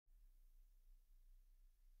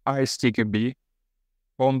ISTQB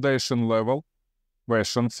Foundation Level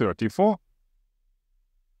version 34.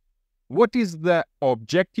 What is the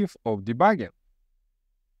objective of debugging?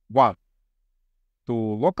 1. To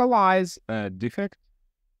localize a defect.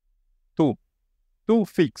 2. To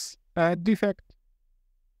fix a defect.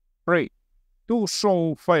 3. To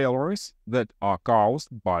show failures that are caused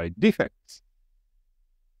by defects.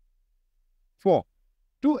 4.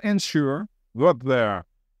 To ensure that the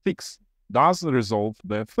fix does resolve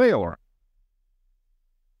the failure.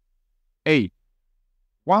 A.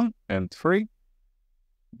 1 and 3.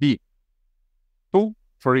 B. 2,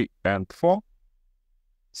 3, and 4.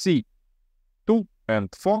 C. 2 and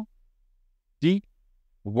 4. D.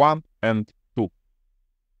 1 and 2.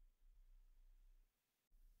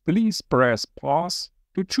 Please press pause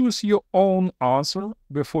to choose your own answer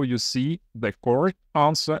before you see the correct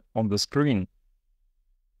answer on the screen.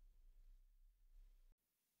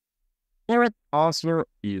 Correct answer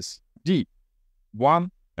is D.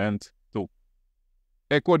 1 and 2,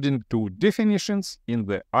 according to definitions in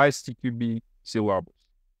the ISTQB syllabus.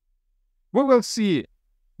 We will see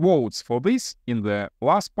quotes for this in the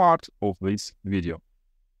last part of this video.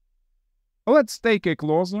 Let's take a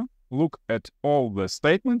closer look at all the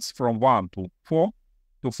statements from 1 to 4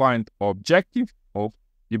 to find objective of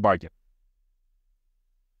debugging.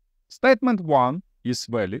 Statement 1 is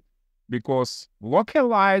valid because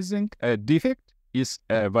localizing a defect is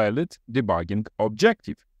a valid debugging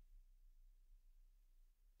objective.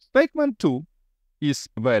 Statement 2 is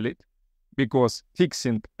valid because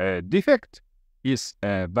fixing a defect is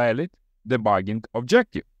a valid debugging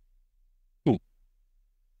objective. 2.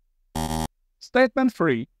 Statement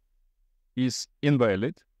 3 is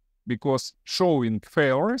invalid because showing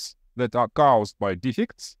failures that are caused by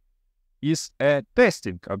defects is a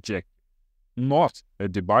testing objective, not a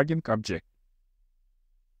debugging objective.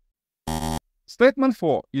 Statement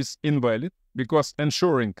 4 is invalid because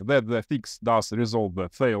ensuring that the fix does resolve the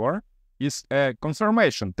failure is a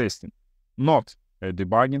confirmation testing, not a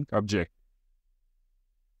debugging objective.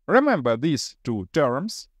 Remember these two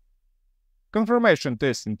terms. Confirmation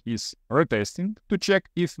testing is retesting to check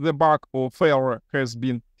if the bug or failure has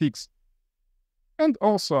been fixed. And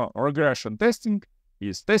also regression testing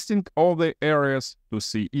is testing all the areas to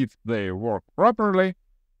see if they work properly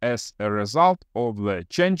as a result of the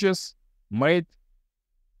changes made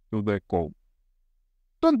to the code.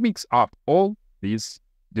 Don't mix up all these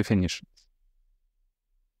definitions.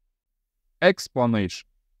 Explanation.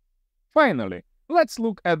 Finally, let's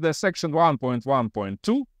look at the section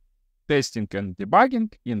 1.1.2, testing and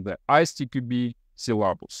debugging in the ISTQB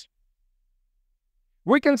syllabus.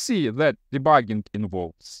 We can see that debugging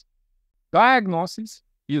involves diagnosis,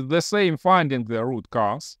 is the same finding the root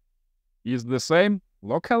cause, is the same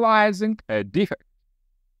localizing a defect,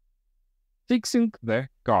 fixing the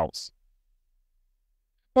cause.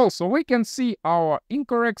 Also, we can see our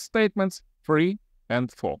incorrect statements 3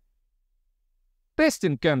 and 4.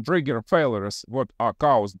 Testing can trigger failures that are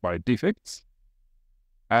caused by defects,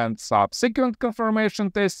 and subsequent confirmation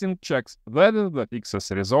testing checks whether the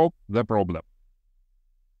fixes resolve the problem.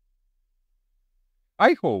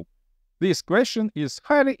 I hope this question is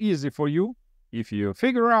highly easy for you if you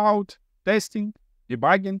figure out testing,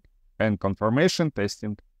 debugging, and confirmation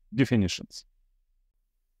testing definitions.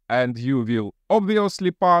 And you will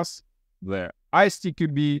obviously pass the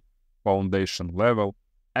ISTQB Foundation Level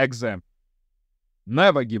exam.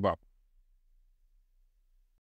 Never give up.